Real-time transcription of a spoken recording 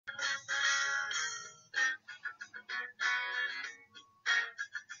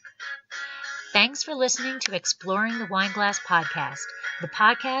Thanks for listening to Exploring the Wine Glass podcast, the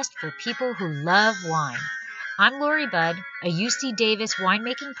podcast for people who love wine. I'm Lori Budd, a UC Davis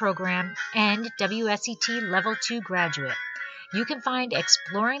winemaking program and WSET Level 2 graduate. You can find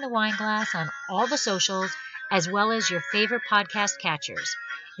Exploring the Wine Glass on all the socials as well as your favorite podcast catchers.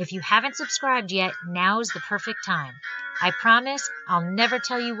 If you haven't subscribed yet, now's the perfect time. I promise I'll never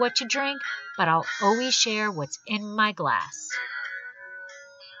tell you what to drink, but I'll always share what's in my glass.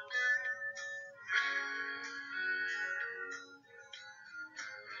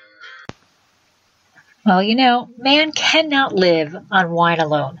 Well, man cannot live on wine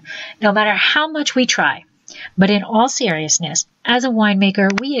alone, no matter how much we try. But in all seriousness, as a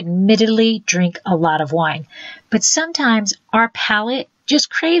winemaker, we admittedly drink a lot of wine. But sometimes our palate just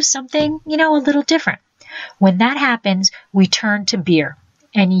craves something, a little different. When that happens, we turn to beer,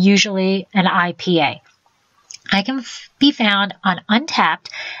 and usually an IPA. I can be found on Untapped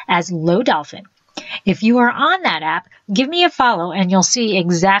as Lodolphin. If you are on that app, give me a follow and you'll see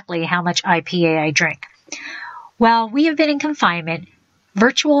exactly how much IPA I drink. While we have been in confinement,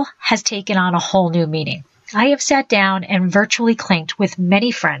 virtual has taken on a whole new meaning. I have sat down and virtually clinked with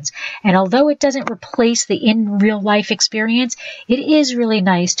many friends, and although it doesn't replace the in real life experience, it is really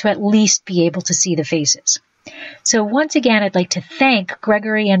nice to at least be able to see the faces. So once again, I'd like to thank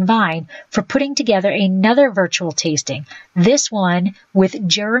Gregory and Vine for putting together another virtual tasting, this one with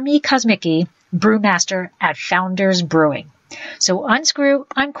Jeremy Kosmicki, brewmaster at Founders Brewing. So unscrew,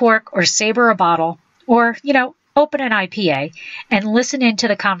 uncork, or saber a bottle, or, open an IPA and listen in to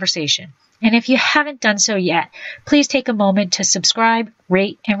the conversation. And if you haven't done so yet, please take a moment to subscribe,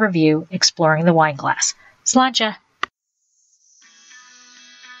 rate, and review Exploring the Wine Glass. Sláinte.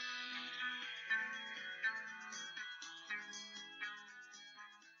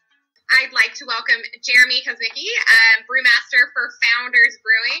 I'd like to welcome Jeremy Kosmicki, brewmaster for Founders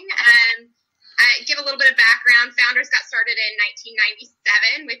Brewing. Give a little bit of background. Founders got started in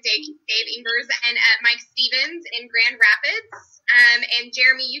 1997 with Dave Ingers and Mike Stevens in Grand Rapids. And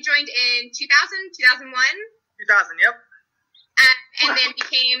Jeremy, you joined in 2001? 2000, yep. And then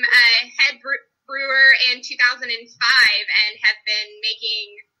became a head brewer in 2005 and have been making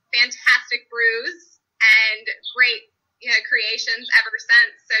fantastic brews and great creations ever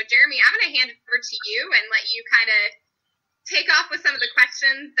since. So, Jeremy, I'm going to hand it over to you and let you kind of take off with some of the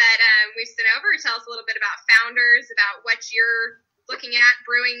questions that we've sent over. Tell us a little bit about Founders, about what you're looking at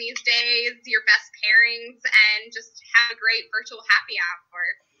brewing these days, your best pairings, and just have a great virtual happy hour.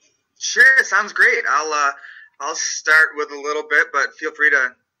 Sure, sounds great. I'll start with a little bit, but feel free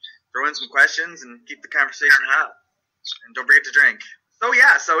to throw in some questions and keep the conversation hot. And don't forget to drink.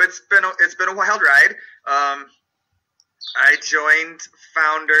 So it's been a wild ride. I joined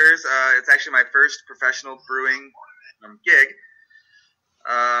Founders. It's actually my first professional brewing gig,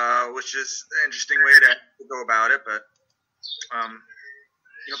 which is an interesting way to go about it. But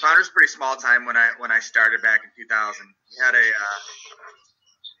Founders was a pretty small time when I started back in 2000.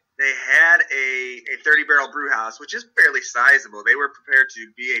 They had a 30-barrel brew house, which is fairly sizable. They were prepared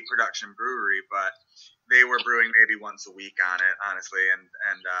to be a production brewery, but they were brewing maybe once a week on it, honestly.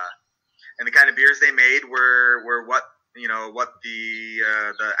 And the kind of beers they made were what the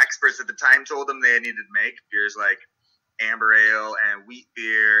experts at the time told them they needed to make. Beers like amber ale and wheat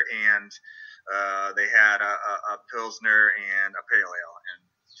beer, and they had a pilsner and a pale ale,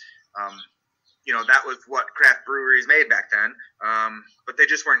 and that was what craft breweries made back then. But they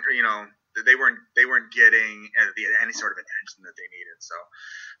just weren't they weren't getting any sort of attention that they needed.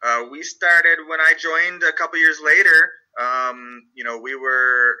 So we started when I joined a couple years later. We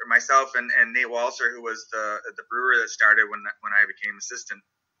were myself and Nate Walser, who was the brewer that started when I became assistant.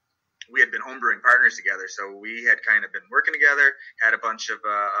 We had been homebrewing partners together, so we had kind of been working together, had a bunch of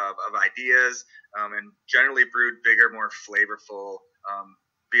ideas, and generally brewed bigger, more flavorful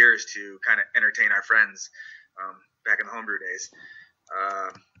beers to kind of entertain our friends back in the homebrew days.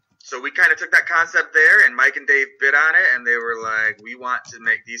 So we kind of took that concept there, and Mike and Dave bid on it, and they were like, we want to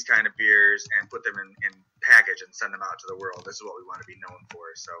make these kind of beers and put them in package and send them out to the world. This is what we want to be known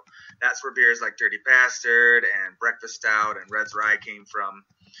for. So that's where beers like Dirty Bastard and Breakfast Stout and Red's Rye came from.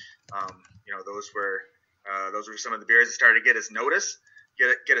 Those were some of the beers that started to get us noticed.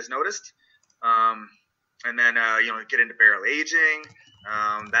 And then get into barrel aging.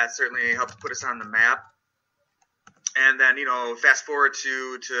 That certainly helped put us on the map. And then fast forward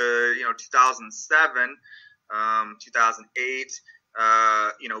to 2007, 2008.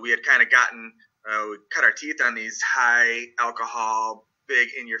 We had kind of gotten we cut our teeth on these high alcohol, big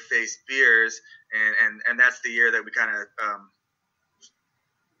in your face beers, and that's the year that we kind of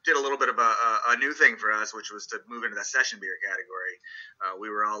did a little bit of a new thing for us, which was to move into the session beer category. We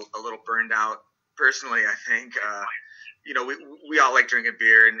were all a little burned out personally, I think. We all like drinking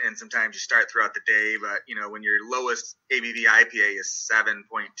beer, and sometimes you start throughout the day, but when your lowest ABV IPA is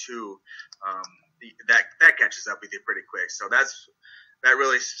 7.2, that catches up with you pretty quick. So that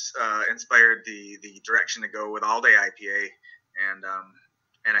really inspired the direction to go with all day IPA,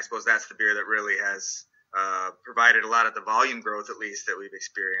 and I suppose that's the beer that really has provided a lot of the volume growth, at least, that we've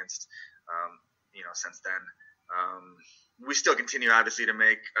experienced, since then. We still continue, obviously, to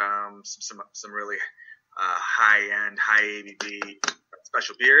make some really high-end, high ABV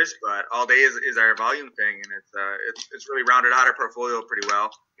special beers, but all day is our volume thing, and it's really rounded out our portfolio pretty well.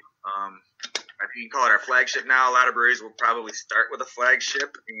 You can call it our flagship now. A lot of breweries will probably start with a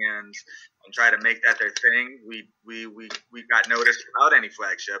flagship and try to make that their thing. We got noticed without any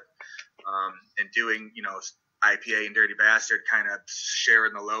flagship, and doing IPA and Dirty Bastard kind of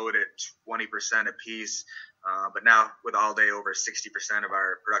sharing the load at 20% a piece. But now with all day over 60% of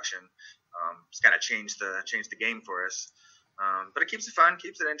our production, it's kind of changed the game for us. But it keeps it fun,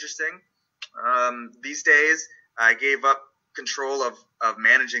 keeps it interesting. These days, I gave up control of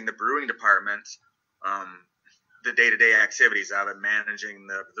managing the brewing department, the day-to-day activities of it, managing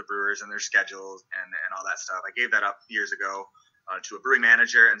the brewers and their schedules and all that stuff. I gave that up years ago to a brewing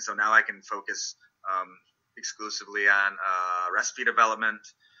manager, and so now I can focus exclusively on recipe development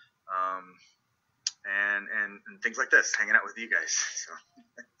and things like this, hanging out with you guys. So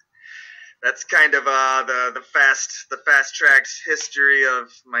that's kind of the fast tracked history of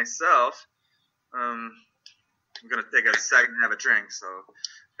myself. I'm gonna take a second and have a drink. So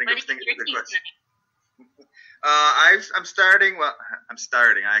think of a good question. I'm starting. Well, I'm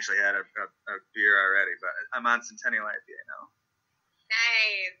starting. I actually had a beer already, but I'm on Centennial IPA now.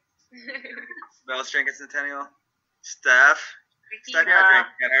 Nice. Belle's drinking Centennial. Steph, you're not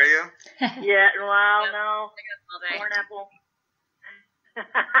drinking yet, are you? Yeah. Well, no. Corn apple.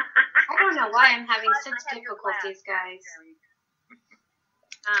 I don't know why I'm having such difficulties, guys.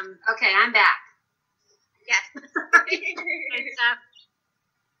 Okay, I'm back. Yes. Good stuff.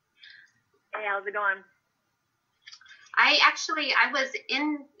 Hey, how's it going? I was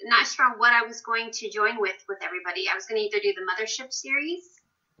not sure what I was going to join with everybody. I was going to either do the Mothership series,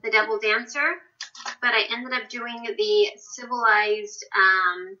 the Devil Dancer, but I ended up doing the Civilized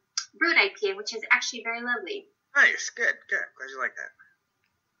Brewed IPA, which is actually very lovely. Nice, good. Glad you like that.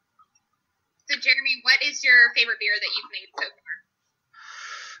 So, Jeremy, what is your favorite beer that you've made so far?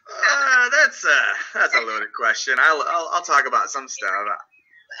 That's a loaded question. I'll talk about some stuff.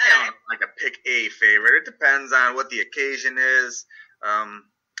 I don't like a pick a favorite. It depends on what the occasion is.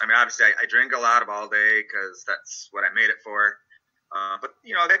 Obviously, I drink a lot of all day because that's what I made it for. But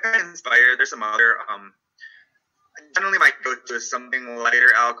that kind of inspired. There's some other. Generally, my go-to is something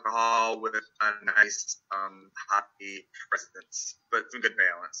lighter alcohol with a nice hoppy presence, but some good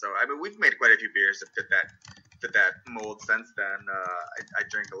balance. So we've made quite a few beers that fit that mold since then. I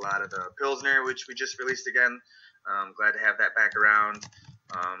drink a lot of the Pilsner, which we just released again. I'm glad to have that back around.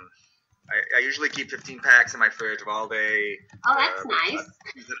 I usually keep 15 packs in my fridge of all day. Oh, that's nice.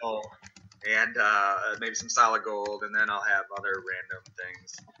 Seasonal, and maybe some Solid Gold, and then I'll have other random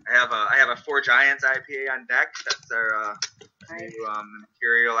things. I have a Four Giants IPA on deck. That's our new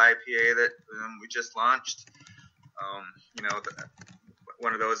Imperial IPA that we just launched.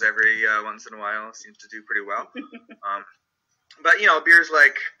 One of those every once in a while seems to do pretty well. But beers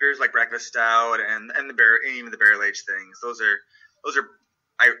like Breakfast Stout and even the barrel aged things. Those are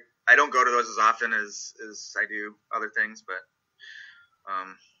I don't go to those as often as I do other things, but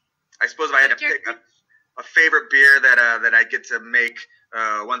I suppose if I had to pick a favorite beer that I get to make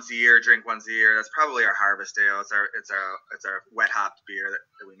once a year, drink once a year, that's probably our Harvest Ale. It's our wet hopped beer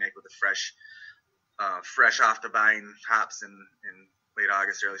that we make with the fresh off the vine hops in late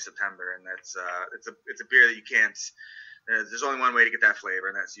August, early September, and it's a beer that you can't. There's only one way to get that flavor,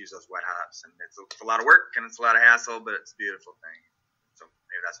 and that's use those wet hops. And it's a lot of work and it's a lot of hassle, but it's a beautiful thing. So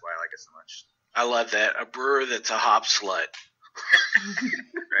maybe that's why I like it so much. I love that. A brewer that's a hop slut.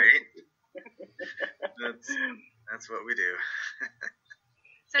 Right? That's what we do.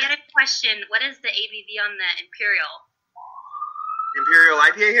 So I had a question. What is the ABV on the Imperial? Imperial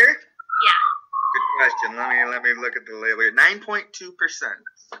IPA here? Yeah. Good question. Let me look at the label here. 9.2%.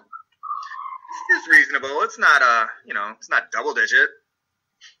 It's reasonable. It's not it's not double digit.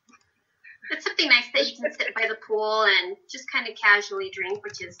 It's something nice that you can sit by the pool and just kind of casually drink,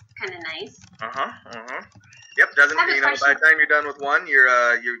 which is kind of nice. Yep. Doesn't by the time you're done with one,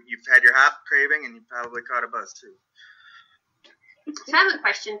 you've had your hop craving and you probably caught a buzz too. So I have a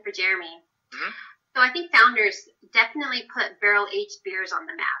question for Jeremy. Mm-hmm. So I think Founders definitely put barrel-aged beers on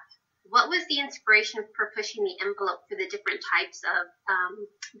the map. What was the inspiration for pushing the envelope for the different types of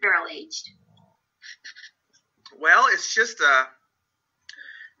barrel-aged? Well, it's just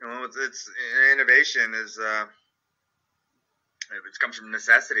it's innovation is it comes from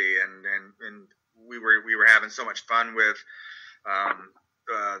necessity, and we were having so much fun with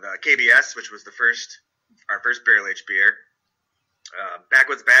the KBS, which was our first barrel aged beer.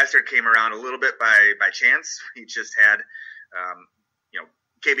 Backwoods Bastard came around a little bit by chance. We just had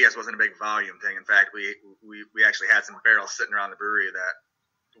KBS wasn't a big volume thing. In fact, we actually had some barrels sitting around the brewery that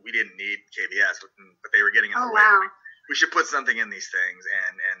we didn't need KBS, but they were getting in the way. Wow. We should put something in these things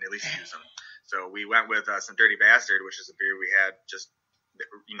and at least use them. So we went with some Dirty Bastard, which is a beer we had just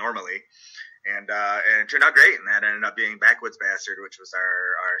normally, and it turned out great. And that ended up being Backwoods Bastard, which was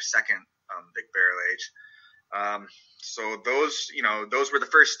our second big barrel age. So those were the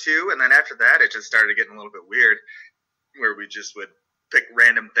first two, and then after that, it just started getting a little bit weird, where we just would pick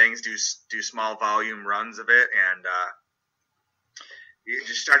random things, do small volume runs of it, and you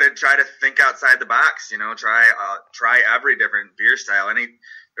just started to try to think outside the box. Try every different beer style.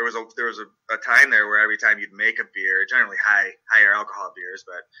 There was a time there where every time you'd make a beer, generally higher alcohol beers,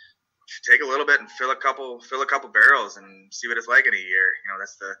 but you take a little bit and fill a couple barrels and see what it's like in a year.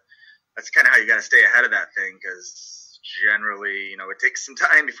 That's kind of how you got to stay ahead of that thing, because generally, it takes some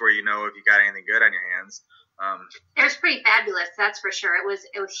time before you know if you got anything good on your hands. It was pretty fabulous, that's for sure. It was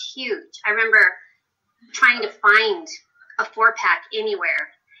huge. I remember trying to find a 4-pack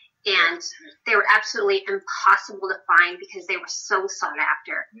anywhere, and they were absolutely impossible to find because they were so sought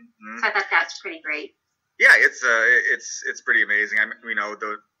after. Mm-hmm. So I thought that's pretty great. Yeah, it's pretty amazing.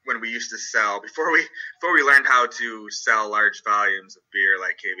 When we used to sell before we learned how to sell large volumes of beer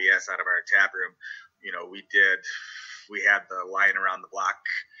like KBS out of our tap room, we had the line around the block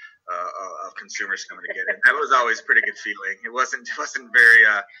of consumers coming to get it. That was always a pretty good feeling. It wasn't very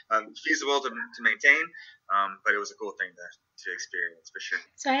feasible to maintain, but it was a cool thing to experience for sure.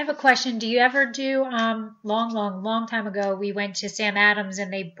 So I have a question. Do you ever do long time ago, we went to Sam Adams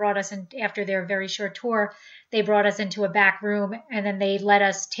and they brought us in after their very short tour. They brought us into a back room and then they let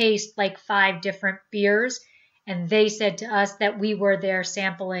us taste like 5 different beers, and they said to us that we were there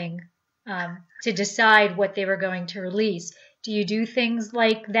sampling to decide what they were going to release. Do you do things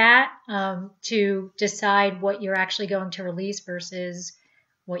like that to decide what you're actually going to release versus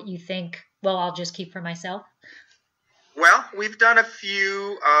what you think, well, I'll just keep for myself? Well, we've done a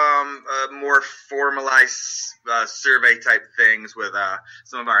few more formalized survey type things with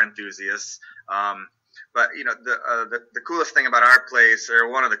some of our enthusiasts. But the coolest thing about our place, or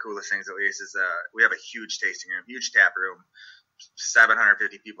one of the coolest things at least, is we have a huge tasting room, huge tap room,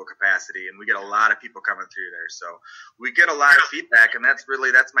 750 people capacity, and we get a lot of people coming through there. So we get a lot of feedback, and that's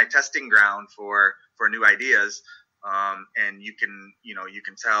my testing ground for new ideas. And you can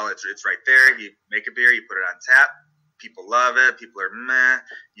tell it's right there. You make a beer, you put it on tap. People love it. People are meh.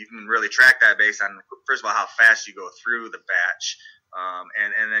 You can really track that based on, first of all, how fast you go through the batch,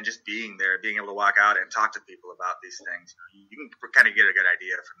 and then just being there, being able to walk out and talk to people about these things. You can kind of get a good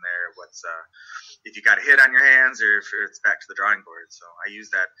idea from there what's if you got a hit on your hands or if it's back to the drawing board. So I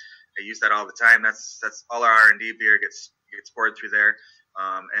use that all the time. That's all our R&D beer gets poured through there.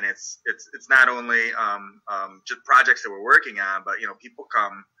 And it's not only just projects that we're working on, but people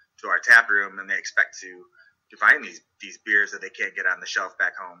come to our tap room and they expect to find these beers that they can't get on the shelf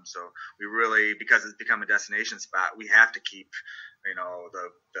back home. So we really, because it's become a destination spot, we have to keep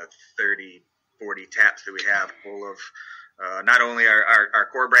the 30, 40 taps that we have full of not only our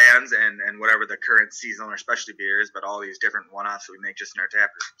core brands and whatever the current seasonal or specialty beers, but all these different one-offs that we make just in our tap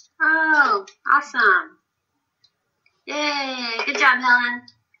rooms. Oh, awesome. Yay, good job, Helen.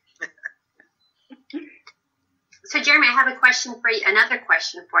 So Jeremy, I have another question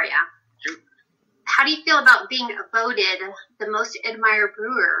for you. Shoot. How do you feel about being voted the most admired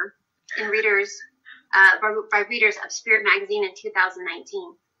brewer in by readers of Spirit Magazine in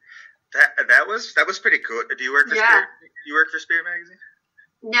 2019? That was pretty cool. Do you work for Spirit? You work for Spirit Magazine?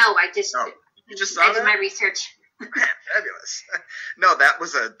 No, I just you just saw I did my research. Fabulous. No, that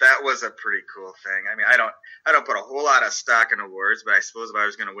was a pretty cool thing. I mean, I don't put a whole lot of stock in awards, but I suppose if I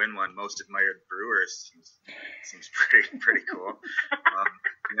was going to win one, most admired brewers seems pretty cool.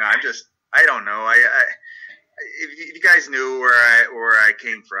 I don't know. If you guys knew where I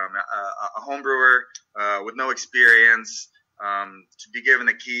came from, a home brewer with no experience, to be given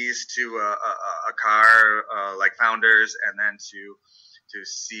the keys to a car like Founders, and then to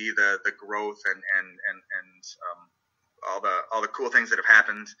see the growth and all the cool things that have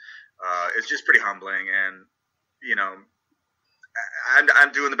happened, it's just pretty humbling. And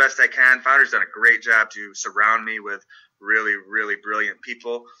I'm doing the best I can. Founders done a great job to surround me with really, really brilliant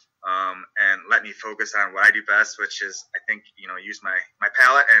people, and let me focus on what I do best, which is, I think, use my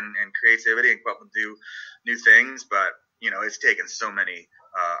palate and creativity and come up and do new things. But, it's taken so many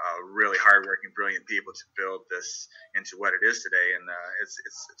really hardworking, brilliant people to build this into what it is today. And it's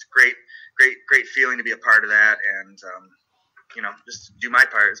a great feeling to be a part of that, and, just do my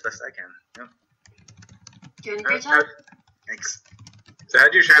part as best I can. Yep. Doing a great job. Thanks. So how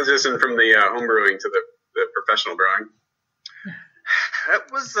did you transition from the home brewing to the professional brewing?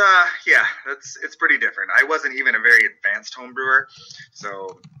 That was, it's pretty different. I wasn't even a very advanced home brewer,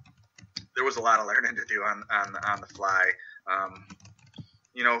 so there was a lot of learning to do on the fly.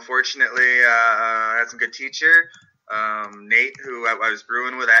 Fortunately, I had some good teacher. Nate, who I was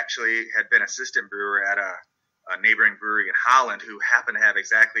brewing with, actually had been assistant brewer at a neighboring brewery in Holland, who happened to have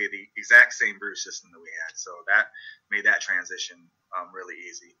exactly the exact same brew system that we had. So that made that transition really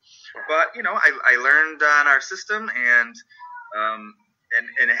easy. But, I learned on our system, and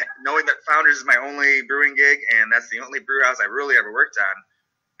knowing that Founders is my only brewing gig, and that's the only brew house I really ever worked on,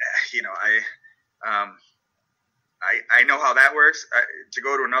 I know how that works. To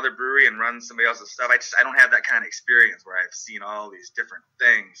go to another brewery and run somebody else's stuff, I don't have that kind of experience where I've seen all these different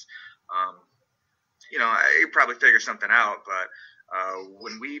things. I probably figure something out, but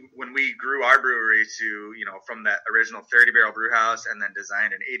when we grew our brewery to, from that original 30-barrel brew house, and then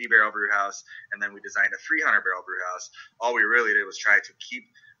designed an 80-barrel brew house, and then we designed a 300-barrel brew house, all we really did was try to keep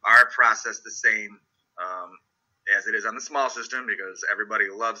our process the same as it is on the small system, because everybody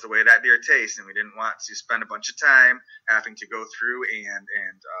loves the way that beer tastes, and we didn't want to spend a bunch of time having to go through and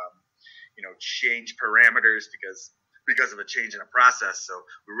change parameters because of a change in a process. So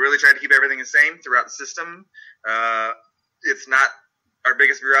we really tried to keep everything the same throughout the system. It's not, our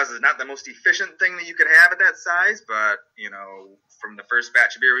biggest brew house is not the most efficient thing that you could have at that size, but, from the first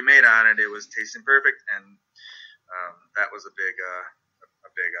batch of beer we made on it, it was tasting perfect, and that was a big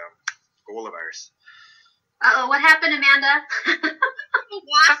goal of ours. Uh-oh, what happened, Amanda?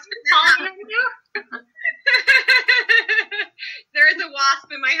 Wasp calling you? There is a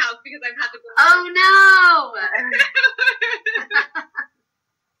wasp in my house because I've had to. Oh no!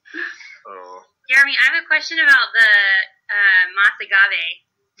 Oh. Jeremy, I have a question about the mas agave.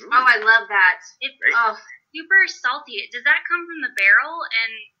 Oh, I love that. It's super salty. Does that come from the barrel?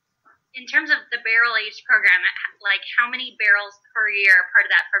 And in terms of the barrel aged program, like how many barrels per year are part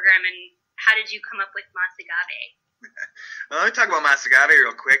of that program, and how did you come up with mas agave? Well, let me talk about mas agave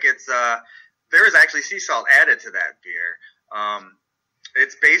real quick. It's there is actually sea salt added to that beer.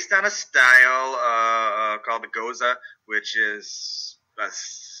 It's based on a style called the Goza, which is a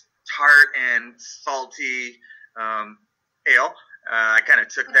tart and salty ale. I kind of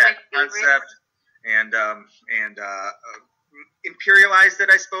took that concept and imperialized it,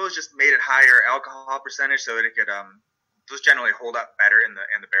 I suppose. Just made it higher alcohol percentage so that it could just generally hold up better in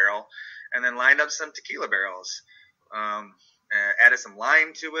the barrel. And then lined up some tequila barrels. Added some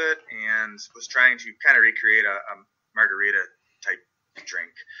lime to it, and was trying to kind of recreate a margarita type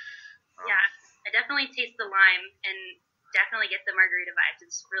drink. Yeah, I definitely taste the lime and definitely get the margarita vibes.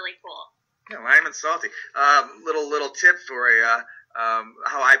 It's really cool. Yeah, lime and salty. Little tip for you.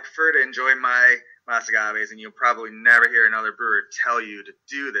 How I prefer to enjoy my mas agaves, and you'll probably never hear another brewer tell you to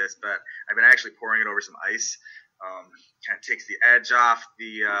do this, but I've been actually pouring it over some ice. Kind of takes the edge off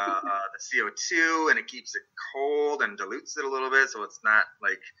the CO2, and it keeps it cold and dilutes it a little bit, so it's not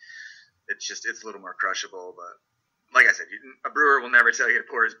like it's a little more crushable. But like I said, a brewer will never tell you to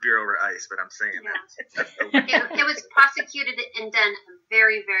pour his beer over ice, but I'm saying that. It was prosecuted and done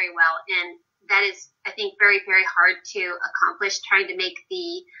very, very well, and that is, I think, very, very hard to accomplish, trying to make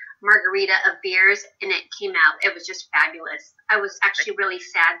the margarita of beers, and it came out. It was just fabulous. I was actually really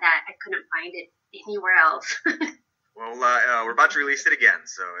sad that I couldn't find it anywhere else. Well, we're about to release it again,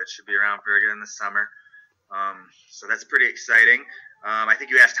 so it should be around for again this summer. So that's pretty exciting. I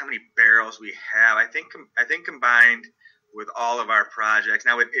think you asked how many barrels we have. I think combined with all of our projects.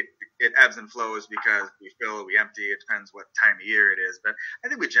 Now it ebbs and flows because we fill, we empty. It depends what time of year it is, but I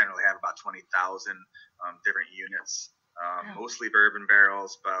think we generally have about 20,000 different units. Mostly bourbon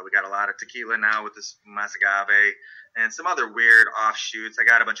barrels, but we got a lot of tequila now with this mas agave and some other weird offshoots. I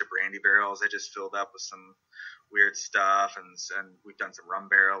got a bunch of brandy barrels I just filled up with some weird stuff, and we've done some rum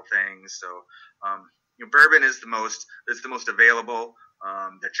barrel things. So bourbon is the most available.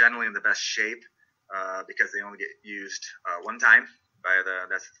 They're generally in the best shape because they only get used one time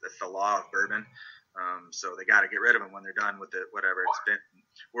that's the law of bourbon. So they got to get rid of them when they're done with it, whatever it's been.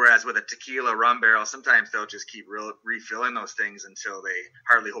 Whereas with a tequila rum barrel, sometimes they'll just keep refilling those things until they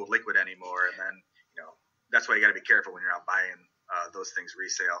hardly hold liquid anymore. And then, that's why you got to be careful when you're out buying those things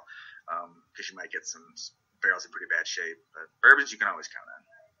resale, because you might get some barrels in pretty bad shape. But bourbons you can always count on.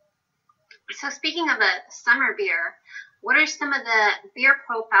 So speaking of a summer beer, what are some of the beer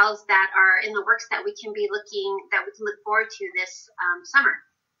profiles that are in the works that we can look forward to this summer?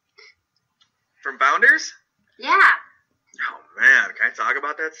 From Founders? Yeah. Oh man, can I talk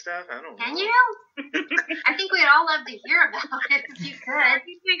about that stuff? I don't know. Can you? I think we'd all love to hear about it if you could.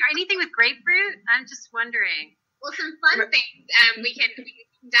 Anything with grapefruit? I'm just wondering. Well, some fun things. We can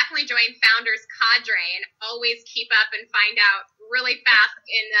definitely join Founders Cadre and always keep up and find out really fast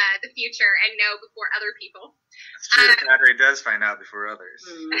in the future and know before other people. It's true. Cadre does find out before others.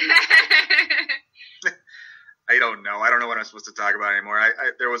 I don't know. I don't know what I'm supposed to talk about anymore.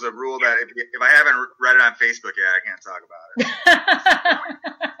 There was a rule that if I haven't read it on Facebook yet, I can't talk about it.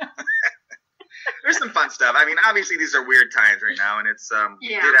 There's some fun stuff. I mean, obviously these are weird times right now, and it's we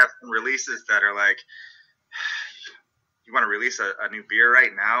did have some releases that are like, you want to release a new beer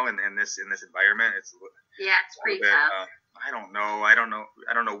right now in this environment? It's pretty tough. I don't know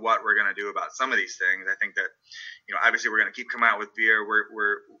what we're gonna do about some of these things. I think that, obviously we're gonna keep coming out with beer.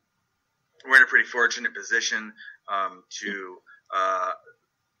 We're in a pretty fortunate position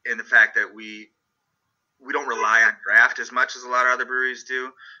in the fact that we don't rely on draft as much as a lot of other breweries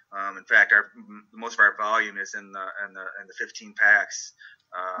do. In fact, most of our volume is in the 15 packs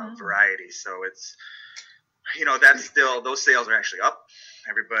variety. So it's, that's still, those sales are actually up.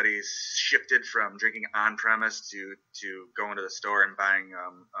 Everybody's shifted from drinking on premise to going to the store and buying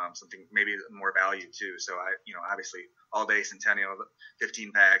something maybe more value too. So obviously all day Centennial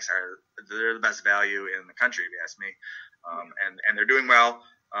 15 packs they're the best value in the country if you ask me, and they're doing well.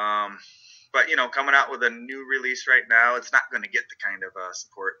 But coming out with a new release right now, it's not going to get the kind of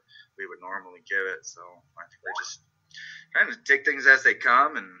support we would normally give it. So I think we're just trying to take things as they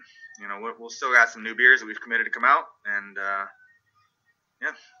come, and we'll still got some new beers that we've committed to come out, and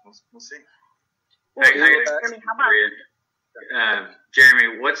we'll see.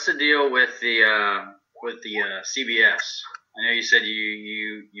 Jeremy, what's the deal with the CBS? I know you said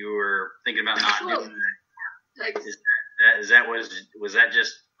you were thinking about not doing that. Was that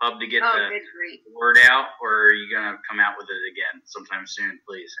just pub to get the word out, or are you gonna come out with it again sometime soon,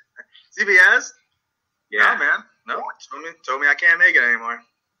 please? CBS? Yeah. No, man. No. Told me I can't make it anymore.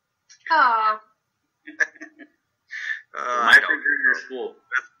 Aww. My refrigerator is full.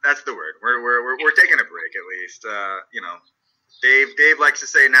 That's the word. We're taking a break at least. Dave likes to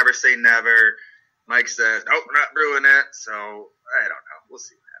say never say never. Mike says nope, we're not brewing it. So I don't know. We'll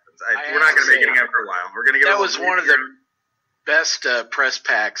see what happens. We're not going to make it again for a while. We're going to get. That was one of the best press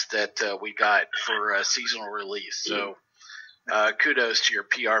packs that we got for a seasonal release. So kudos to your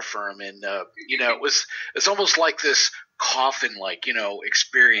PR firm, and it's almost like this coffin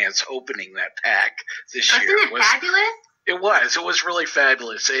experience opening that pack this year. Wasn't it fabulous? It was really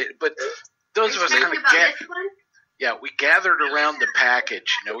fabulous. But those of us kind of we gathered around the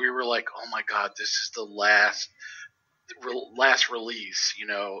package. We were like, oh my God, this is the last release,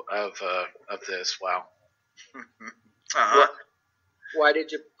 of this. Wow. Why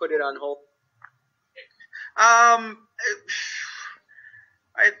did you put it on hold?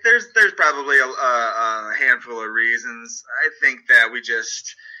 There's probably a handful of reasons. I think that we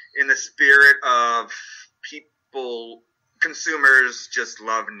just, in the spirit of consumers just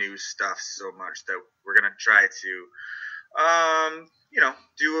love new stuff so much that we're gonna try to,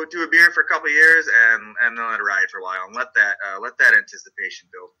 do a beer for a couple of years and then let it ride for a while and let that anticipation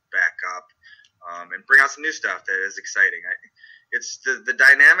build back up, and bring out some new stuff that is exciting. It's the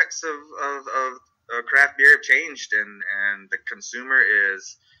dynamics of craft beer have changed, and the consumer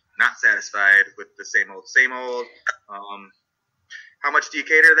is not satisfied with the same old. How much do you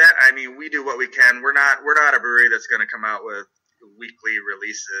cater to that? I mean, we do what we can. We're not a brewery that's going to come out with weekly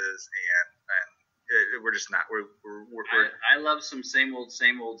releases, and we're just not. I love some same old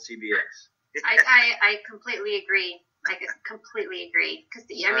CBS. I completely agree. I completely agree, because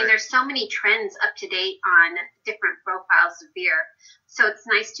there's so many trends up to date on different profiles of beer. So it's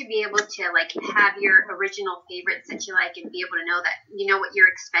nice to be able to have your original favorites that you like and be able to know that what you're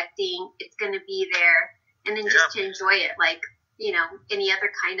expecting, it's going to be there, and then just to enjoy it any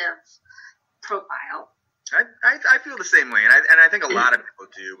other kind of profile. I feel the same way, and I think a lot of people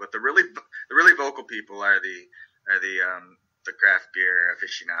do, but the really vocal people are the craft beer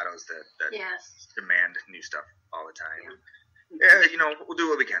aficionados that demand new stuff all the time. We'll do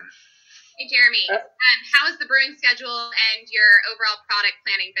what we can. Hey, Jeremy, how has the brewing schedule and your overall product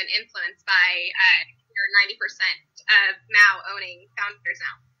planning been influenced by your 90% of Mao owning Founders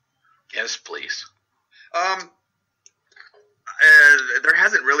now? Yes, please. There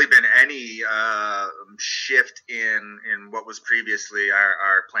hasn't really been any shift in what was previously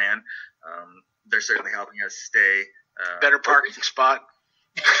our plan. They're certainly helping us stay better parking spot.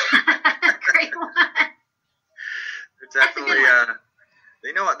 Great one. It's definitely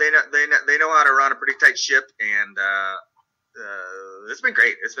they know how to run a pretty tight ship, and it's been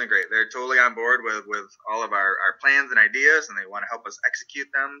great. It's been great. They're totally on board with all of our plans and ideas, and they want to help us execute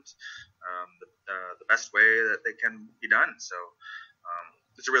them the best way that they can be done. So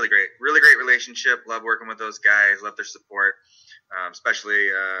it's a really great relationship. Love working with those guys. Love their support, especially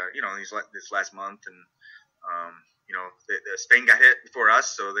this last month. And Spain got hit before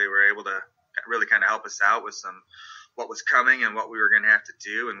us, so they were able to really kind of help us out with what was coming and what we were going to have to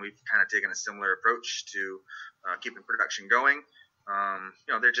do. And we've kind of taken a similar approach to keeping production going.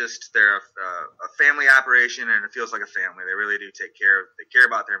 They're a family operation, and it feels like a family. They really do take care. They care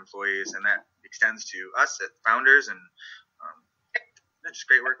about their employees, and that extends to us at Founders, and it's just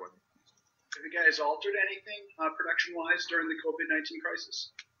great work with them. Have you guys altered anything production-wise during the COVID-19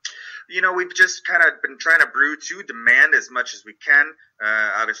 crisis? We've just kind of been trying to brew to demand as much as we can.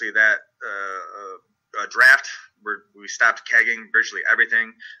 Obviously, that draft, we stopped kegging virtually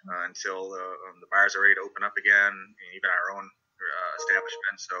everything until the bars are ready to open up again, and even our own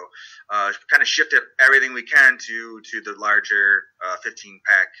establishment. So kind of shifted everything we can to the larger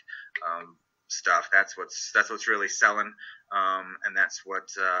 15-pack stuff. That's what's really selling, and that's what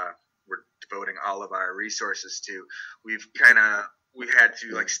we're devoting all of our resources to. We had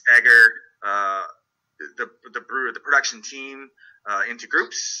to stagger the production team into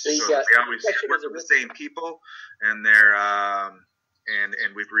groups, so that they always work with the same people, and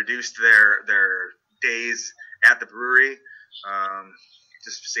and we've reduced their days at the brewery,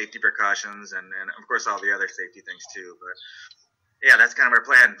 just safety precautions, and of course all the other safety things too. But yeah, that's kind of our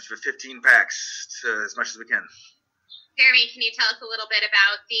plan for 15 packs as much as we can. Jeremy, can you tell us a little bit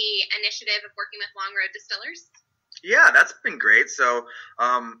about the initiative of working with Long Road Distillers? Yeah, that's been great. So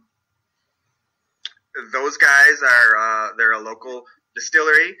those guys they're a local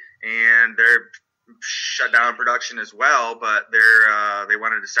distillery, and they're shut down production as well, but they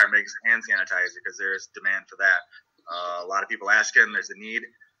wanted to start making some hand sanitizer because there's demand for that. A lot of people asking, there's a need,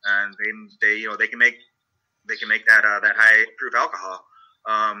 and they can make that high proof alcohol.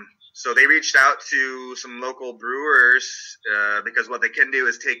 So they reached out to some local brewers because what they can do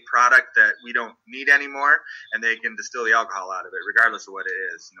is take product that we don't need anymore, and they can distill the alcohol out of it, regardless of what it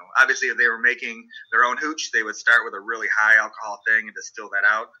is. Obviously, if they were making their own hooch, they would start with a really high alcohol thing and distill that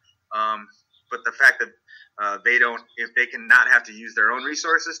out. But the fact that if they can not have to use their own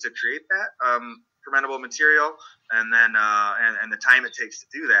resources to create that fermentable material, and then and the time it takes to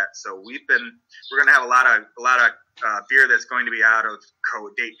do that. So we're going to have a lot of beer that's going to be out of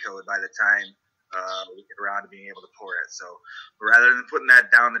date code by the time we get around to being able to pour it. So rather than putting that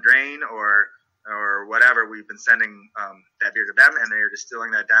down the drain or whatever, we've been sending that beer to them, and they're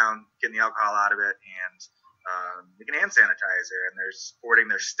distilling that down, getting the alcohol out of it, and making hand sanitizer. And they're supporting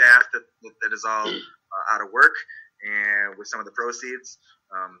their staff that is all out of work, and with some of the proceeds,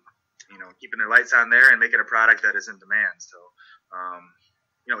 keeping their lights on there and making a product that is in demand. So,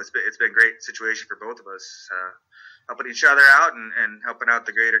 it's been a great situation for both of us, helping each other out and helping out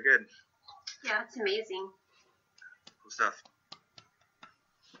the greater good. Yeah, it's amazing. Cool stuff.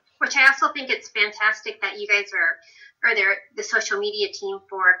 Which I also think it's fantastic that you guys are the social media team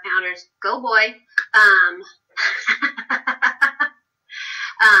for Founders. Go boy.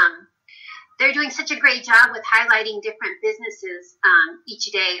 They're doing such a great job with highlighting different businesses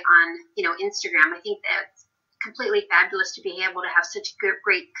each day on Instagram. I think that's completely fabulous to be able to have such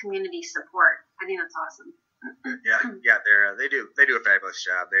great community support. I think that's awesome. Yeah, they do a fabulous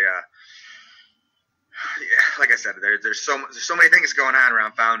job. They like I said, there's so many things going on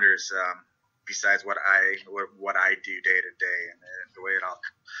around Founders besides what I do day to day, and the way it all,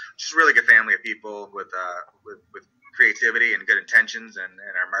 just a really good family of people with creativity and good intentions, and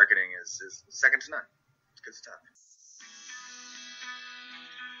our marketing is second to none. It's good stuff.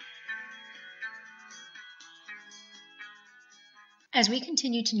 As we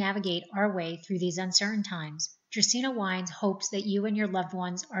continue to navigate our way through these uncertain times, Dracaena Wines hopes that you and your loved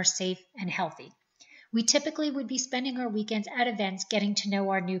ones are safe and healthy. We typically would be spending our weekends at events getting to know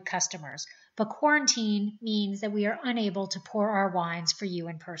our new customers, but quarantine means that we are unable to pour our wines for you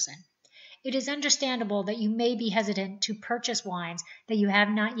in person. It is understandable that you may be hesitant to purchase wines that you have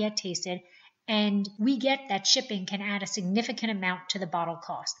not yet tasted, and we get that shipping can add a significant amount to the bottle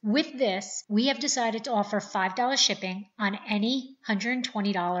cost. With this, we have decided to offer $5 shipping on any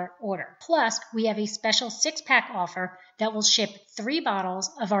 $120 order. Plus, we have a special 6-pack offer that will ship 3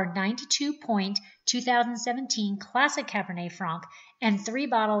 bottles of our 92-point 2017 Classic Cabernet Franc and 3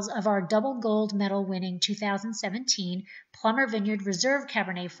 bottles of our double gold medal winning 2017 Plummer Vineyard Reserve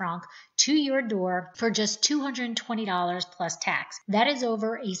Cabernet Franc to your door for just $220 plus tax. That is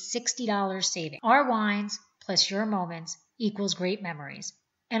over a $60 saving. Our wines plus your moments equals great memories.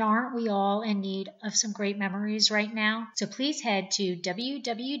 And aren't we all in need of some great memories right now? So please head to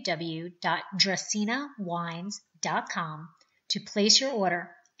www.dracenawines.com to place your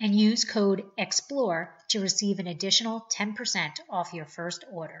order and use code EXPLORE to receive an additional 10% off your first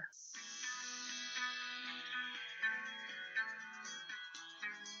order.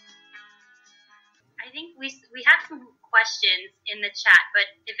 I think we have some questions in the chat, but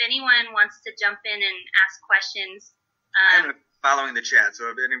if anyone wants to jump in and ask questions, I'm following the chat, so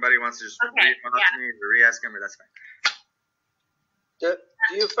if anybody wants to just read one up to me or re-ask them, that's fine. Do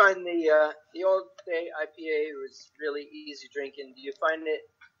you find the old day IPA was really easy drinking? Do you find it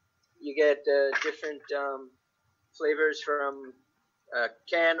you get different flavors from a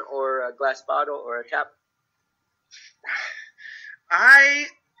can or a glass bottle or a tap? A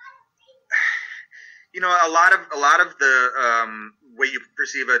lot of the way you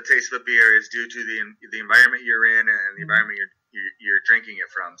perceive a taste of a beer is due to the environment you're in and the environment you're drinking it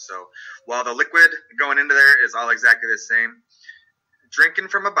from. So while the liquid going into there is all exactly the same, drinking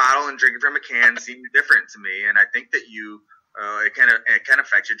from a bottle and drinking from a can seem different to me, and I think that it can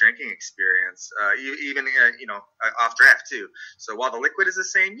affect your drinking experience, even off draft too. So while the liquid is the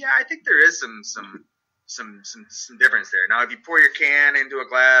same, yeah, I think there is some difference there. Now, if you pour your can into a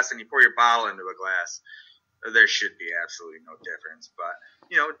glass and you pour your bottle into a glass, there should be absolutely no difference. But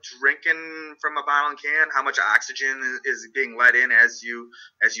drinking from a bottle and can, how much oxygen is being let in as you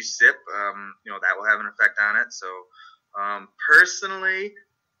sip, that will have an effect on it. So personally,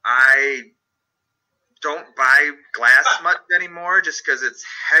 I don't buy glass much anymore just because it's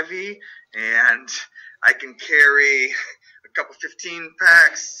heavy and I can carry a couple 15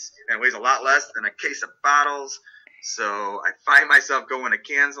 packs and it weighs a lot less than a case of bottles. So I find myself going to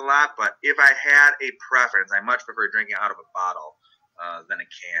cans a lot, but if I had a preference, I much prefer drinking out of a bottle than a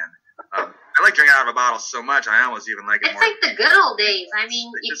can. I like drinking out of a bottle so much, I almost even like it more. It's like the good old days. I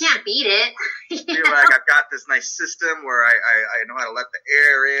mean, you can't beat it. I feel like I've got this nice system where I know how to let the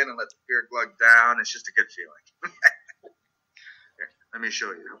air in and let the beer glug down. It's just a good feeling. Here, let me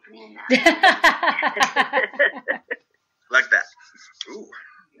show you. Like that. Ooh,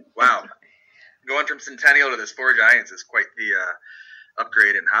 wow. Going from Centennial to this Four Giants is quite the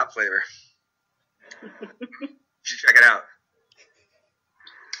upgrade in hop flavor. You should check it out.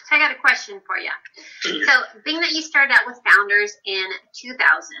 So I got a question for you. So being that you started out with Founders in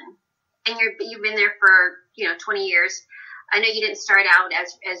 2000, and you've been there for 20 years, I know you didn't start out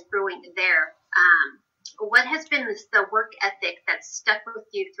as brewing there. What has been the work ethic that stuck with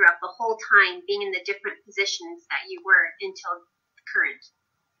you throughout the whole time, being in the different positions that you were until current?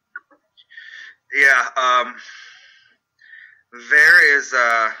 Yeah, there is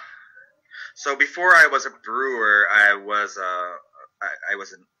so before I was a brewer, I was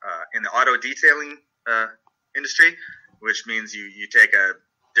in the auto detailing industry, which means you take a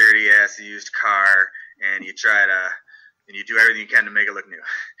dirty ass used car and you do everything you can to make it look new.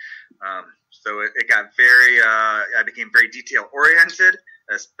 So it got I became very detail oriented,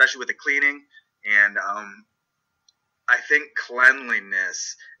 especially with the cleaning, and I think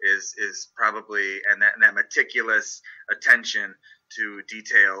cleanliness is probably, and that meticulous attention to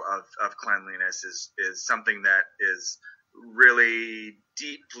detail of cleanliness is something that is really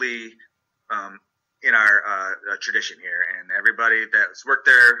deeply in our tradition here. And everybody that's worked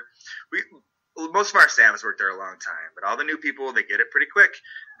there, most of our staff has worked there a long time, but all the new people, they get it pretty quick.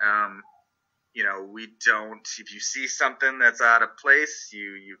 We don't, if you see something that's out of place,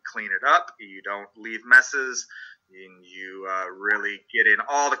 you clean it up, you don't leave messes, and you really get in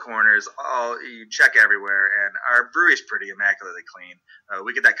all the corners, you check everywhere, and our brewery is pretty immaculately clean.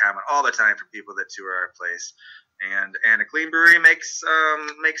 We get that comment all the time from people that tour our place. And a clean brewery makes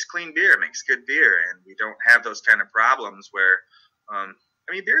clean beer, makes good beer, and we don't have those kind of problems where,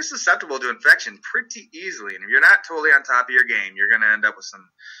 beer is susceptible to infection pretty easily, and if you're not totally on top of your game, you're going to end up with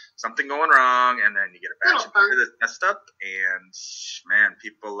something going wrong, and then you get a batch of beer that's messed up, and man,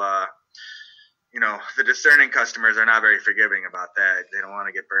 people, the discerning customers are not very forgiving about that. They don't want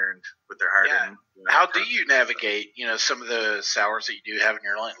to get burned with their heart. Yeah. How do you navigate, some of the sours that you do have in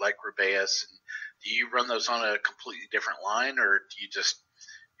your line, like Rubaeus, and do you run those on a completely different line, or do you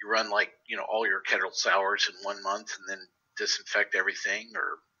run all your kettle sours in 1 month and then disinfect everything,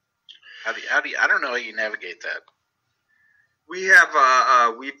 or how do you I don't know how you navigate that. We have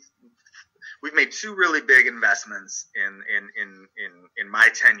we've made two really big investments in my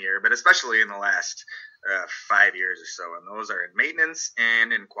tenure, but especially in the last 5 years or so, and those are in maintenance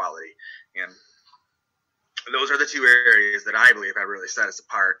and in quality. And those are the two areas that I believe have really set us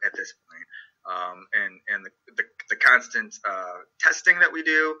apart at this point. And the constant testing that we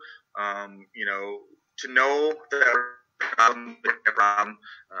do, to know that a problem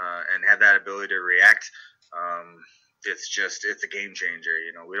and have that ability to react, it's a game changer.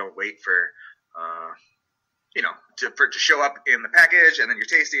 We don't wait for to show up in the package and then you're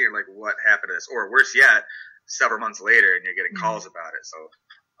tasting it, you're like, what happened to this? Or worse yet, several months later and you're getting calls about it. So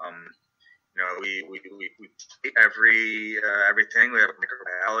we everything. We have a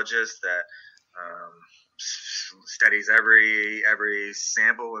microbiologist that studies every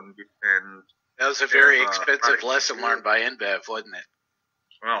sample and that was a very expensive lesson learned by InBev, wasn't it?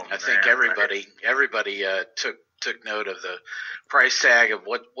 Well, I think everybody took note of the price tag of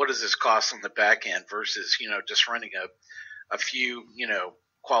what does this cost on the back end versus just running a few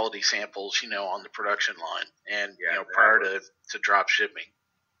quality samples on the production line and prior to drop shipping.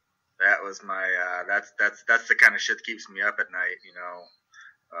 That was my that's the kind of shit that keeps me up at night.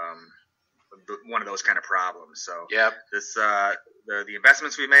 One of those kind of problems. So this the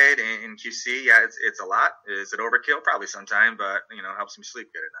investments we made in QC, it's a lot. Is it overkill? Probably sometime, but helps me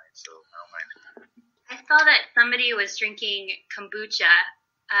sleep good at night. So I don't mind. I saw that somebody was drinking kombucha.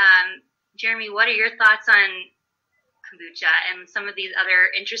 Jeremy, what are your thoughts on kombucha and some of these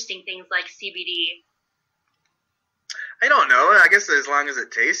other interesting things like CBD? I don't know. I guess as long as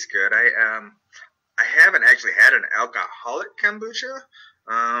it tastes good. I haven't actually had an alcoholic kombucha,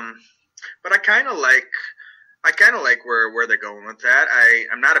 but I kind of like where they're going with that.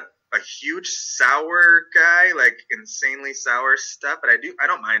 I'm not a huge sour guy, like insanely sour stuff, but I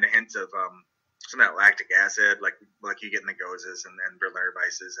don't mind a hint of some of that lactic acid, like you get in the gozes and Berliner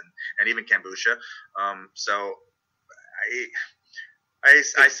Weisses and even kombucha. So I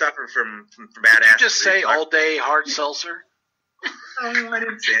suffer from bad acid. Did you just say all day hard seltzer? I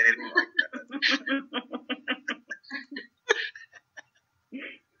didn't say anything like that. Did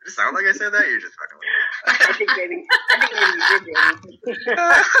it sound like I said that? You're just fucking with me. I think maybe you did, Jamie.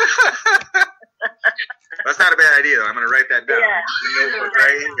 That's not a bad idea, though. I'm going to write that down. Yeah.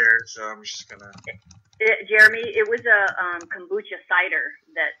 Right here, so I'm just going to... Jeremy, it was a kombucha cider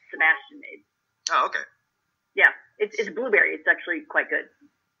that Sebastian made. Oh, okay. Yeah, it's blueberry. It's actually quite good.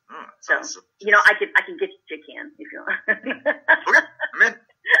 Oh, so awesome. I can get you a can if you want. Okay, I'm in.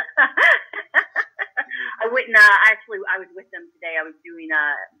 I went and I was with them today. I was doing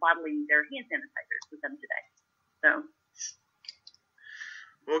bottling their hand sanitizers with them today. So.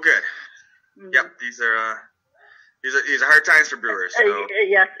 Well, good. Mm-hmm. Yep, these are hard times for brewers. So.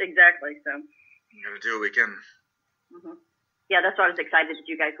 Yes, exactly. So. We're gonna do what we can. Mm-hmm. Yeah, that's why I was excited that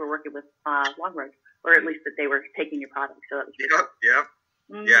you guys were working with Long Road, or at least that they were taking your product. So that was really cool. Yep.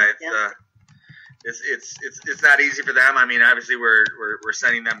 Mm-hmm. Yeah, it's not easy for them. I mean, obviously we're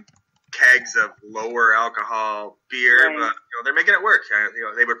sending them kegs of lower alcohol beer, right. But they're making it work.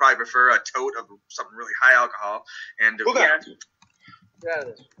 They would probably prefer a tote of something really high alcohol. And What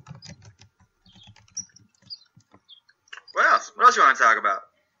else? What else you want to talk about?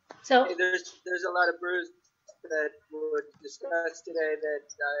 So there's a lot of brews that were discussed today that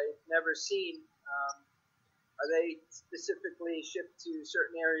I've never seen. Are they specifically shipped to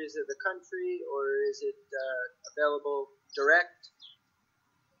certain areas of the country, or is it available direct?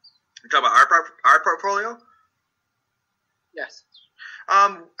 You're talking about our portfolio? Yes.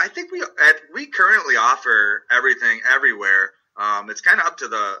 I think we currently offer everything everywhere. It's kind of up to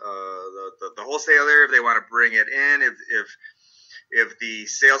the wholesaler if they want to bring it in. If the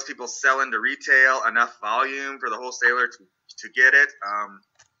salespeople sell into retail enough volume for the wholesaler to get it,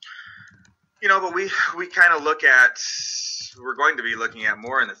 but we kind of look at, we're going to be looking at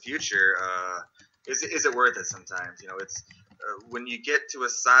more in the future. Is it worth it? Sometimes it's when you get to a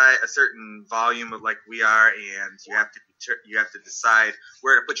certain volume of like we are, and you have to decide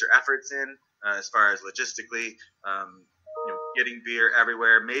where to put your efforts in as far as logistically. Getting beer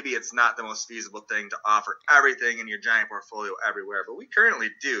everywhere. Maybe it's not the most feasible thing to offer everything in your giant portfolio everywhere, but we currently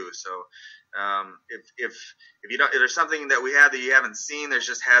do. So, if there's something that we have that you haven't seen, there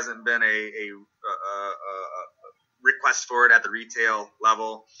just hasn't been a request for it at the retail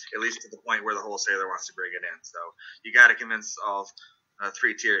level, at least to the point where the wholesaler wants to bring it in. So, you got to convince all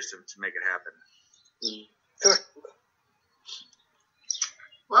 3 tiers to make it happen. Sure.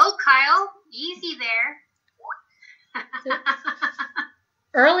 Whoa, Kyle, easy there. So,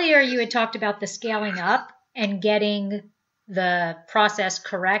 earlier you had talked about the scaling up and getting the process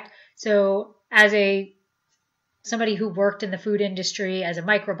correct. So as somebody who worked in the food industry as a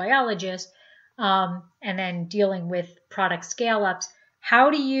microbiologist, and then dealing with product scale-ups.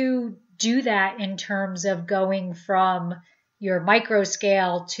 How do you do that in terms of going from your micro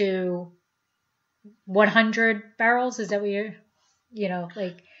scale to 100 barrels? Is that what you're,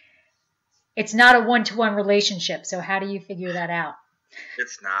 like, it's not a one-to-one relationship. So how do you figure that out?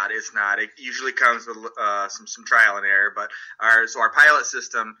 It's not. It usually comes with some trial and error. But our pilot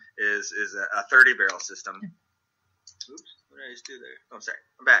system is a 30 barrel system. Oops, what did I just do there? Oh, sorry,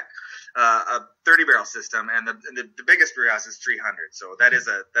 I'm back. A 30 barrel system, and the biggest brew house is 300. So that is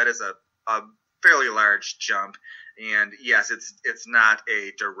a fairly large jump. And yes, it's not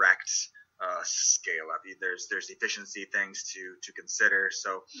a direct scale up. There's efficiency things to consider.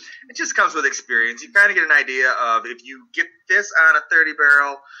 So it just comes with experience. You kind of get an idea of, if you get this on a 30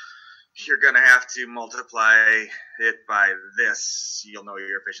 barrel, you're going to have to multiply it by this. You'll know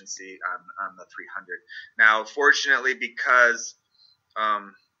your efficiency on the 300. Now, fortunately, because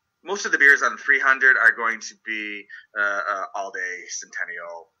most of the beers on 300 are going to be all day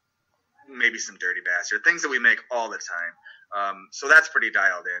Centennial, maybe some Dirty Bastard, things that we make all the time. So that's pretty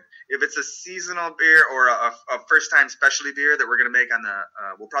dialed in. If it's a seasonal beer or a first-time specialty beer that we're going to make on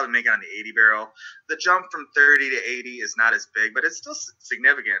we'll probably make it on the 80 barrel. The jump from 30 to 80 is not as big, but it's still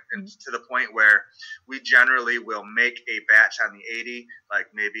significant, and to the point where we generally will make a batch on the 80,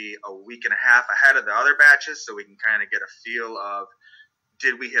 like maybe a week and a half ahead of the other batches, so we can kind of get a feel of,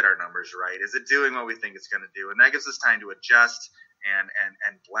 did we hit our numbers right? Is it doing what we think it's going to do? And that gives us time to adjust and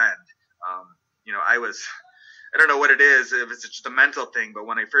blend. I don't know what it is, if it's just a mental thing, but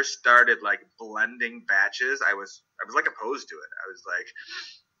when I first started like blending batches, I was like opposed to it. I was like,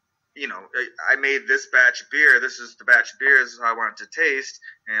 I made this batch of beer. This is the batch of beer. This is how I want it to taste.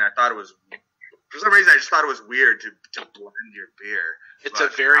 And I thought it was, for some reason, I just thought it was weird to blend your beer. It's a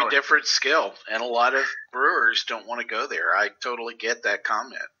very different skill, and a lot of brewers don't want to go there. I totally get that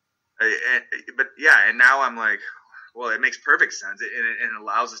comment. And now I'm like, well, it makes perfect sense, and it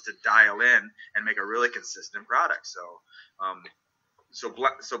allows us to dial in and make a really consistent product. So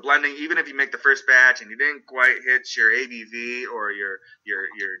blending, even if you make the first batch and you didn't quite hit your ABV, or your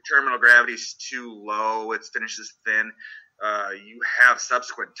terminal gravity is too low, it's finishes thin, you have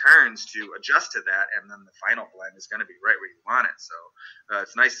subsequent turns to adjust to that, and then the final blend is going to be right where you want it. So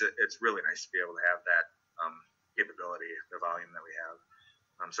it's really nice to be able to have that capability, the volume that we have.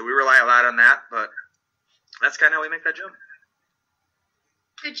 So we rely a lot on that, but that's kind of how we make that jump.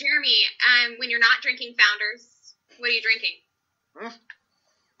 So, Jeremy, when you're not drinking Founders, what are you drinking?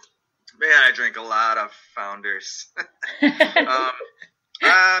 Man, I drink a lot of Founders. When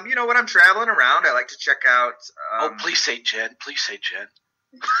I'm traveling around, I like to check out. Please say Jen. Please say Jen.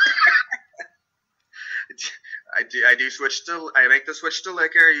 I do switch to. I make the switch to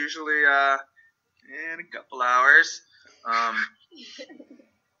liquor usually in a couple hours.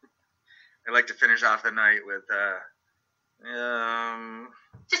 I like to finish off the night with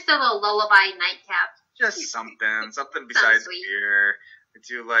just a little lullaby nightcap. Just something besides beer. I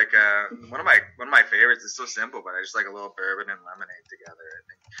do like one of my favorites. Is so simple, but I just like a little bourbon and lemonade together.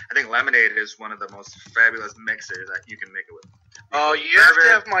 I think lemonade is one of the most fabulous mixers that you can make it with. Oh, you have to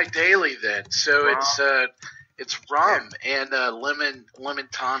have my daily then. So it's rum and lemon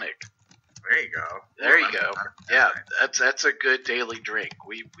tonic. There you go. Yeah, that's a good daily drink.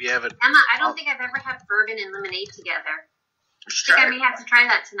 We have it. Emma, I don't think I've ever had bourbon and lemonade together. I think I may have to try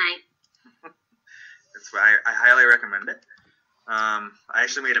that tonight. That's why I highly recommend it. I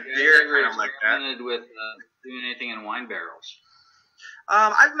actually made a beer kind of like that. With doing anything in wine barrels?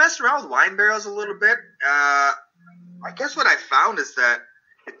 I've messed around with wine barrels a little bit. I guess what I found is that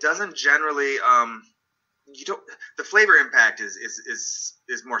it doesn't generally the flavor impact is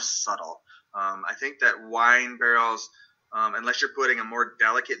more subtle. I think that wine barrels, unless you're putting a more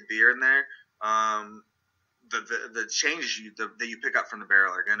delicate beer in there, the changes that you pick up from the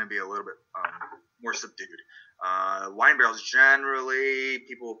barrel are going to be a little bit more subdued. Wine barrels, generally,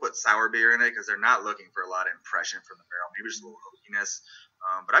 people will put sour beer in it because they're not looking for a lot of impression from the barrel, maybe just a little oakiness.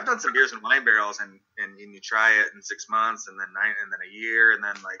 But I've done some beers in wine barrels, and you try it in 6 months, and then a year, and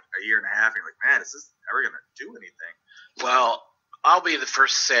then like a year and a half, and you're like, man, is this ever going to do anything? Well, I'll be the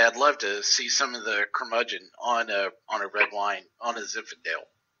first to say I'd love to see some of the curmudgeon on a red wine, on a Zinfandel.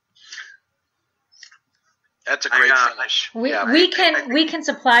 That's a great finish. We can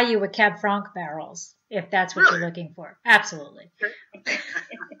supply you with Cab Franc barrels if that's what you're looking for. Absolutely.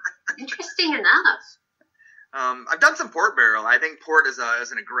 Interesting enough. I've done some port barrel. I think port is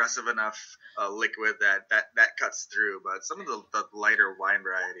an aggressive enough liquid that cuts through. But some of the lighter wine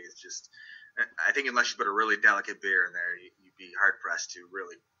varieties, just I think unless you put a really delicate beer in there, you'd be hard pressed to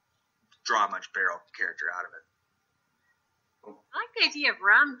really draw much barrel character out of it. I like the idea of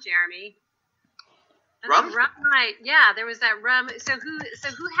rum, Jeremy. Rum? Yeah, there was that rum. So who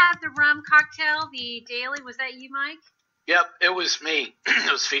had the rum cocktail? The daily, was that you, Mike? Yep, it was me.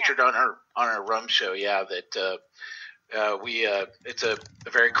 It was featured on our rum show. Yeah, that it's a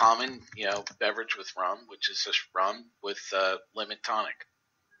very common beverage with rum, which is just rum with lemon tonic.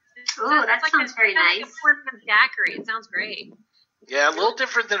 Oh, that sounds very nice. Daiquiri. It sounds great. Yeah, a little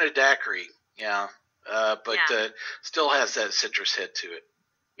different than a daiquiri. Yeah, but still has that citrus head to it.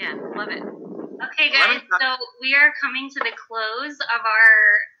 Yeah, love it. Okay, guys, so we are coming to the close of our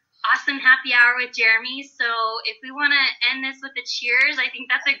awesome happy hour with Jeremy. So if we want to end this with a cheers, I think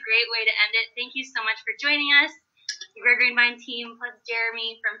that's a great way to end it. Thank you so much for joining us. The Gregory and Vine team plus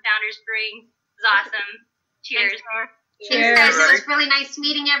Jeremy from Founders Brewing. It was awesome. Cheers. Thanks, guys. It was really nice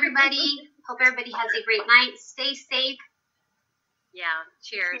meeting everybody. Hope everybody has a great night. Stay safe. Yeah,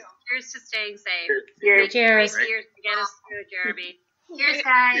 cheers. Cheers to staying safe. Cheers. Cheers. Cheers to get us through, Jeremy. Cheers,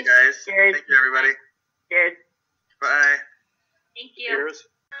 guys. Thank you, guys. Cheers. Thank you, everybody. Cheers. Bye. Thank you. Cheers.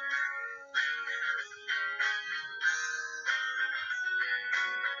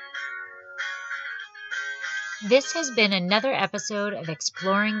 This has been another episode of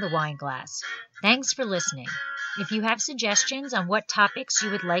Exploring the Wine Glass. Thanks for listening. If you have suggestions on what topics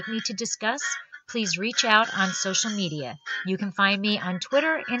you would like me to discuss, please reach out on social media. You can find me on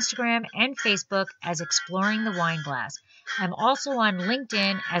Twitter, Instagram, and Facebook as Exploring the Wine Glass. I'm also on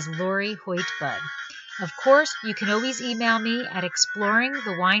LinkedIn as Lori Hoyt-Budd. Of course, you can always email me at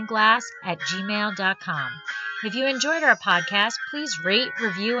exploringthewineglass@gmail.com. If you enjoyed our podcast, please rate,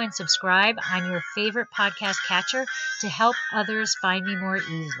 review, and subscribe on your favorite podcast catcher to help others find me more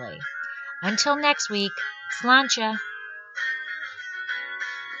easily. Until next week, sláinte.